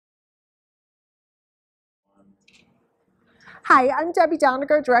Hi, I'm Debbie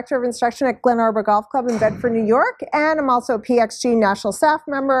Doniger, Director of Instruction at Glen Arbor Golf Club in Bedford, New York, and I'm also a PXG National Staff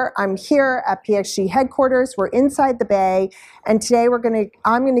member. I'm here at PXG headquarters. We're inside the bay, and today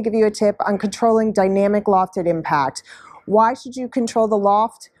I'm going to give you a tip on controlling dynamic loft at impact. Why should you control the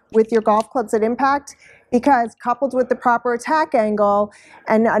loft with your golf clubs at impact? Because coupled with the proper attack angle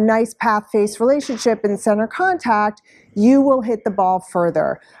and a nice path-face relationship in center contact, you will hit the ball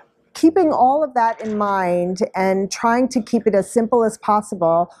further. Keeping all of that in mind and trying to keep it as simple as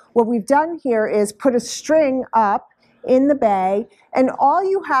possible, what we've done here is put a string up in the bay, and all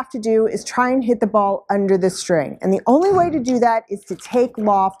you have to do is try and hit the ball under the string. And the only way to do that is to take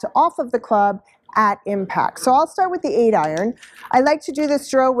loft off of the club at impact. So I'll start with the 8-iron. I like to do this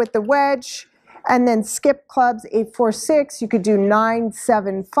drill with the wedge and then skip clubs 8-4-6. You could do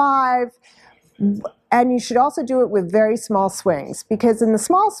 9-7-5. And you should also do it with very small swings, because in the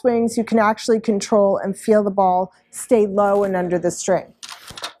small swings you can actually control and feel the ball stay low and under the string.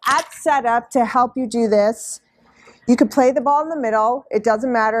 At setup, to help you do this, you could play the ball in the middle. It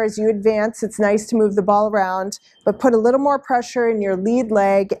doesn't matter. As you advance, it's nice to move the ball around, but put a little more pressure in your lead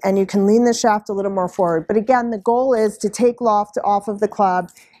leg and you can lean the shaft a little more forward. But again, the goal is to take loft off of the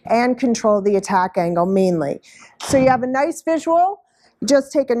club and control the attack angle mainly. So you have a nice visual.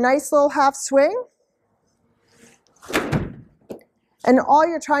 Just take a nice little half swing. And all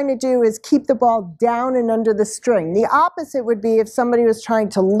you're trying to do is keep the ball down and under the string. The opposite would be if somebody was trying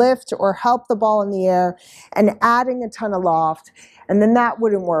to lift or help the ball in the air and adding a ton of loft, and then that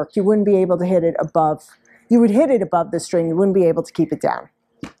wouldn't work. You wouldn't be able to hit it above. You would hit it above the string. You wouldn't be able to keep it down.